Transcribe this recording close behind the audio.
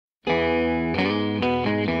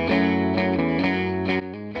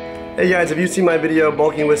Hey guys, if you see my video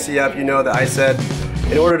Bulking with CF, you know that I said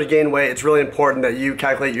in order to gain weight, it's really important that you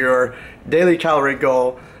calculate your daily calorie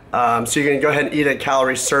goal, so you can go ahead and eat a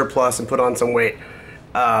calorie surplus and put on some weight.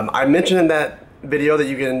 I mentioned in that video that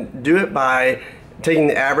you can do it by taking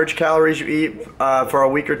the average calories you eat for a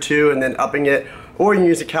week or two and then upping it, or you can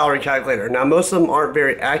use a calorie calculator. Now most of them aren't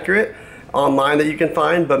very accurate online that you can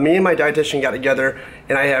find, but me and my dietitian got together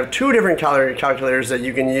and I have two different calorie calculators that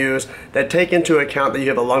you can use that take into account that you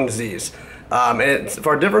have a lung disease. And it's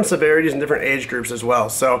for different severities and different age groups as well.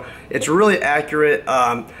 So it's really accurate.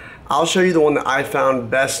 I'll show you the one that I found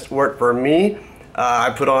best worked for me.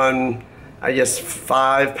 I put on, I guess, 4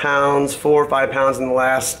 or 5 pounds in the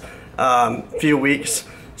last few weeks.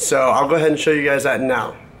 So I'll go ahead and show you guys that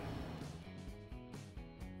now.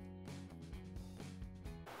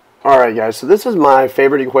 Alright guys, so this is my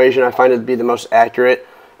favorite equation. I find it to be the most accurate.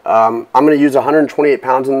 I'm going to use 128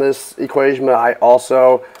 pounds in this equation, but I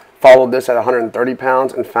also followed this at 130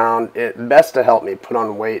 pounds and found it best to help me put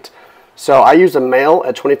on weight. So I used a male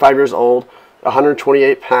at 25 years old,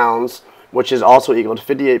 128 pounds, which is also equal to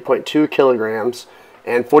 58.2 kilograms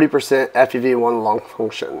and 40% FEV1 lung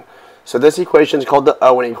function. So this equation is called the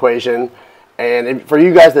Owen equation, and for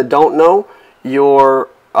you guys that don't know,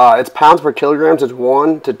 it's pounds per kilograms is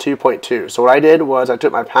 1 to 2.2. So what I did was I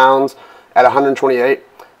took my pounds at 128,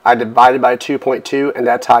 I divided by 2.2, and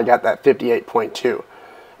that's how I got that 58.2.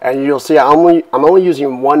 And you'll see I'm only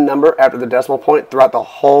using one number after the decimal point throughout the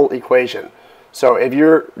whole equation. So if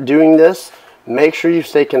you're doing this, make sure you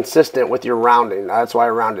stay consistent with your rounding. That's why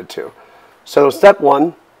I rounded to. So step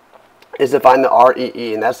one is to find the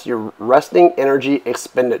REE, and that's your resting energy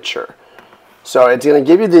expenditure. So it's going to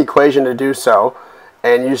give you the equation to do so.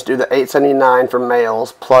 And you just do the 879 for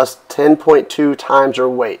males plus 10.2 times your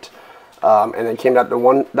weight. And it came out to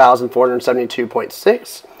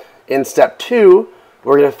 1,472.6. In step 2,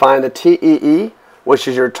 we're going to find the TEE, which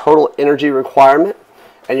is your total energy requirement.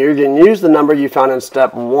 And you're going to use the number you found in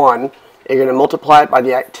step 1. And you're going to multiply it by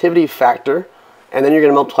the activity factor. And then you're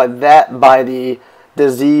going to multiply that by the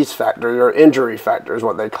disease factor, or injury factor is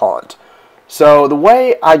what they call it. So the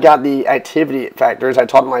way I got the activity factor is I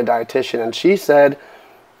talked to my dietitian, and she said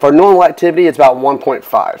for normal activity it's about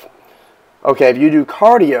 1.5. Okay, if you do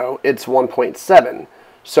cardio, it's 1.7.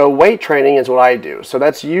 So weight training is what I do. So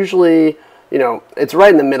that's usually, it's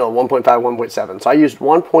right in the middle, 1.5, 1.7. So I used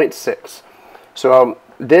 1.6. So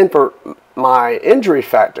then for my injury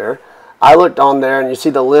factor, I looked on there and you see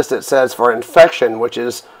the list that says for infection, which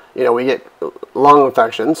is, we get lung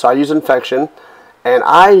infection. So I use infection. And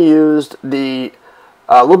I used a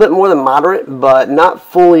little bit more than moderate, but not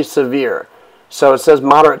fully severe. So it says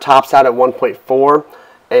moderate tops out at 1.4,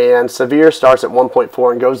 and severe starts at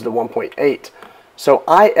 1.4 and goes to 1.8. So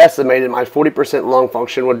I estimated my 40% lung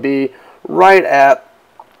function would be right at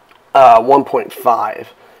 1.5.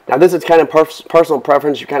 Now this is kind of personal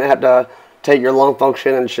preference. You kind of have to take your lung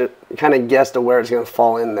function and kind of guess to where it's going to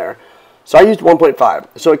fall in there. So I used 1.5.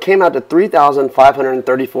 So it came out to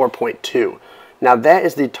 3,534.2. Now that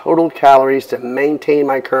is the total calories to maintain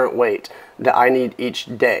my current weight that I need each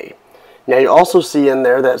day. Now you also see in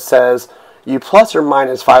there that says you plus or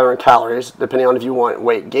minus 500 calories depending on if you want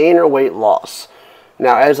weight gain or weight loss.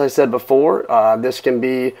 Now as I said before, this can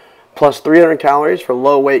be plus 300 calories for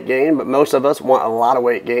low weight gain, but most of us want a lot of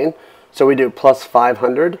weight gain. So we do plus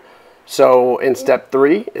 500. So in step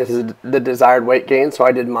 3 is the desired weight gain. So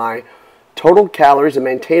I did my total calories to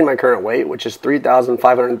maintain my current weight, which is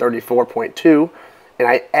 3,534.2, and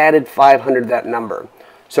I added 500 to that number.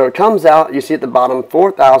 So it comes out, you see at the bottom,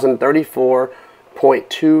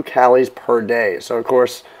 4,034.2 calories per day. So of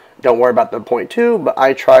course, don't worry about the 0.2, but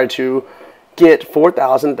I try to get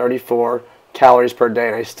 4,034 calories per day,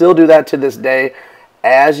 and I still do that to this day.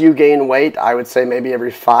 As you gain weight, I would say maybe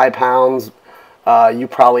every 5 pounds, you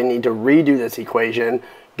probably need to redo this equation,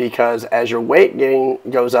 because as your weight gain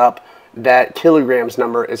goes up, that kilograms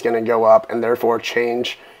number is going to go up and therefore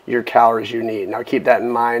change your calories you need. Now keep that in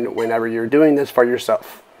mind whenever you're doing this for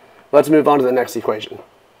yourself. Let's move on to the next equation.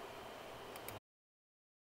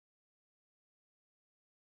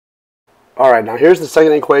 Alright, now here's the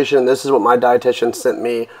second equation. This is what my dietitian sent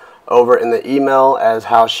me over in the email as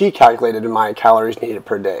how she calculated my calories needed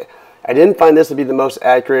per day. I didn't find this to be the most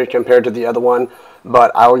accurate compared to the other one,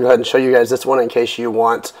 but I will go ahead and show you guys this one in case you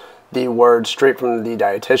want the words straight from the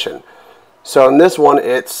dietitian. So in this one,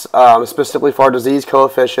 it's specifically for disease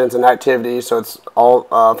coefficients and activity, so it's all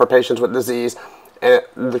for patients with disease. And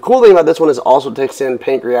the cool thing about this one is it also takes in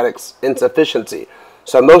pancreatic insufficiency.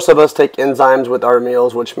 So most of us take enzymes with our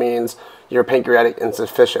meals, which means you're pancreatic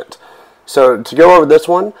insufficient. So to go over this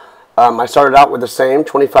one, I started out with the same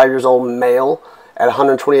 25 years old male at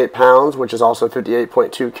 128 pounds, which is also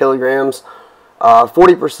 58.2 kilograms,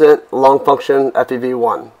 40% lung function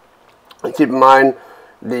FEV1. And keep in mind,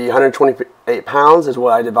 the 128 pounds is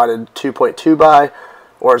what I divided 2.2 by,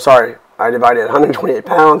 or sorry, I divided 128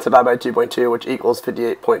 pounds divided by 2.2, which equals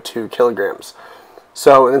 58.2 kilograms.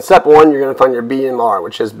 So in step 1, you're going to find your BMR,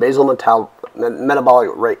 which is basal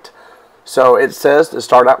metabolic rate. So it says to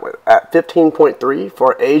start out with at 15.3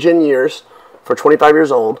 for age in years, for 25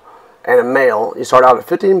 years old, and a male. You start out at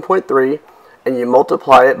 15.3, and you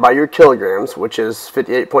multiply it by your kilograms, which is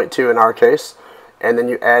 58.2 in our case, and then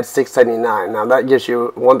you add 679. Now that gives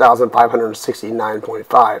you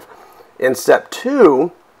 1,569.5. In step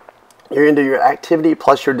 2, you're going to do your activity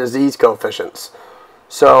plus your disease coefficients.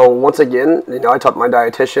 So once again, I talked to my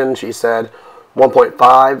dietitian. She said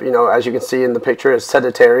 1.5, as you can see in the picture, is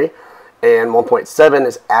sedentary, and 1.7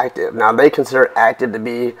 is active. Now they consider active to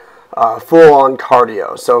be full-on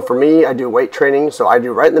cardio. So for me, I do weight training, so I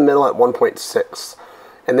do right in the middle at 1.6.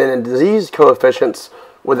 And then in disease coefficients,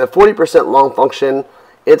 with a 40% lung function,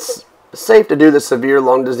 it's safe to do the severe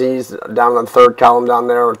lung disease down on the third column down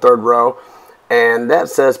there, or third row, and that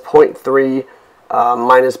says 0.3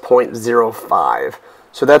 minus 0.05.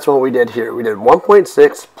 So that's what we did here. We did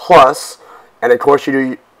 1.6 plus, and of course you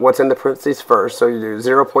do what's in the parentheses first, so you do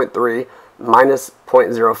 0.3 minus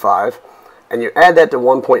 0.05, and you add that to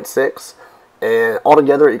 1.6, and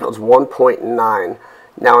altogether equals 1.9.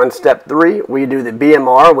 Now in step 3, we do the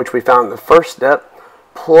BMR, which we found in the first step,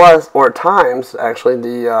 plus, or times, actually,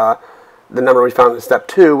 the number we found in step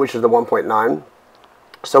 2, which is the 1.9.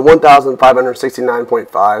 So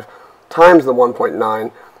 1,569.5 times the 1.9,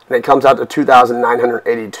 and it comes out to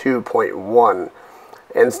 2,982.1.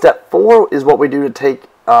 And step 4 is what we do to take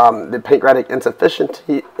the pancreatic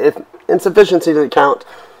insufficiency to account.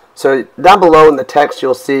 So down below in the text,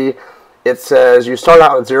 you'll see it says you start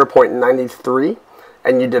out with 0.93,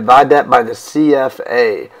 and you divide that by the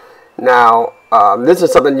CFA. Now, this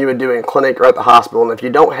is something you would do in clinic or at the hospital, and if you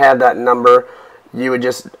don't have that number, you would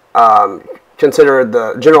just consider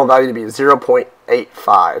the general value to be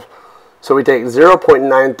 0.85. So we take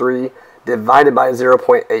 0.93 divided by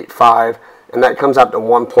 0.85, and that comes out to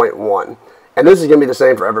 1.1. And this is going to be the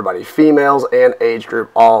same for everybody, females and age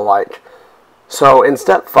group all alike. So in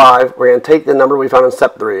step 5, we're going to take the number we found in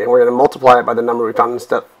step 3, and we're going to multiply it by the number we found in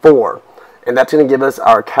step 4. And that's going to give us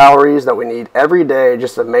our calories that we need every day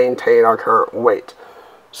just to maintain our current weight.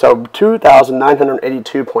 So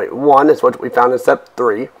 2,982.1 is what we found in step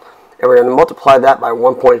 3. And we're going to multiply that by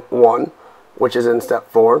 1.1, which is in step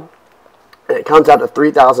 4. And it comes out to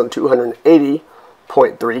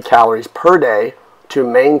 3,280.3 calories per day to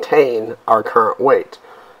maintain our current weight.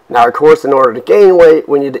 Now, of course, in order to gain weight,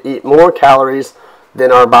 we need to eat more calories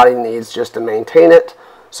than our body needs just to maintain it.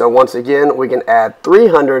 So once again, we can add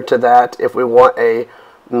 300 to that if we want a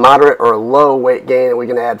moderate or low weight gain, and we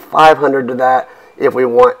can add 500 to that if we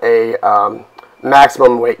want a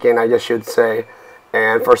maximum weight gain, I guess you'd say.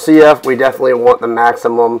 And for CF, we definitely want the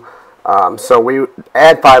maximum, so we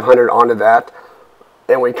add 500 onto that,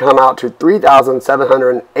 and we come out to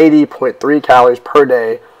 3,780.3 calories per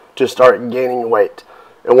day to start gaining weight.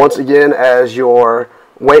 And once again, as your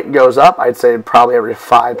weight goes up, I'd say probably every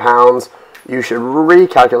 5 pounds, you should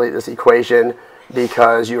recalculate this equation,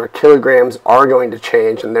 because your kilograms are going to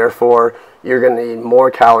change, and therefore you're going to need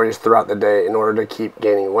more calories throughout the day in order to keep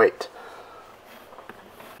gaining weight.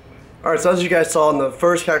 Alright, so as you guys saw in the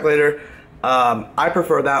first calculator, I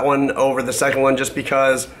prefer that one over the second one just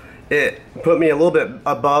because it put me a little bit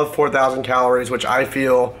above 4,000 calories, which I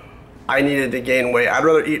feel I needed to gain weight. I'd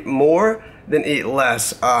rather eat more than eat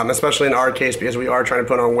less, especially in our case, because we are trying to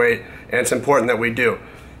put on weight, and it's important that we do.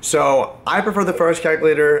 So I prefer the first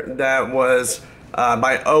calculator that was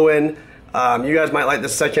by Owen. You guys might like the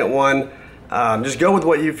second one. Just go with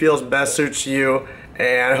what you feel best suits you,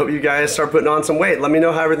 and I hope you guys start putting on some weight. Let me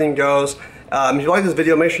know how everything goes. If you like this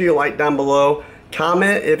video, make sure you like down below.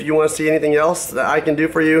 Comment if you want to see anything else that I can do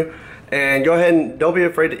for you, and go ahead and don't be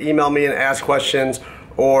afraid to email me and ask questions,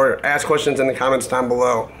 or ask questions in the comments down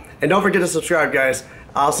below. And don't forget to subscribe, guys.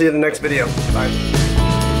 I'll see you in the next video. Bye.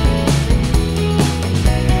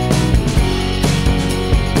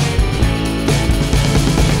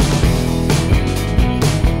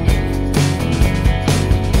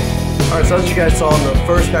 Alright, so as you guys saw in the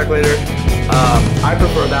first calculator, I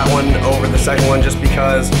prefer that one over the second one just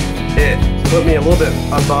because it put me a little bit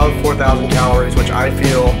above 4,000 calories, which I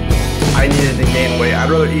feel I needed to gain weight.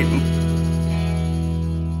 I'd rather eat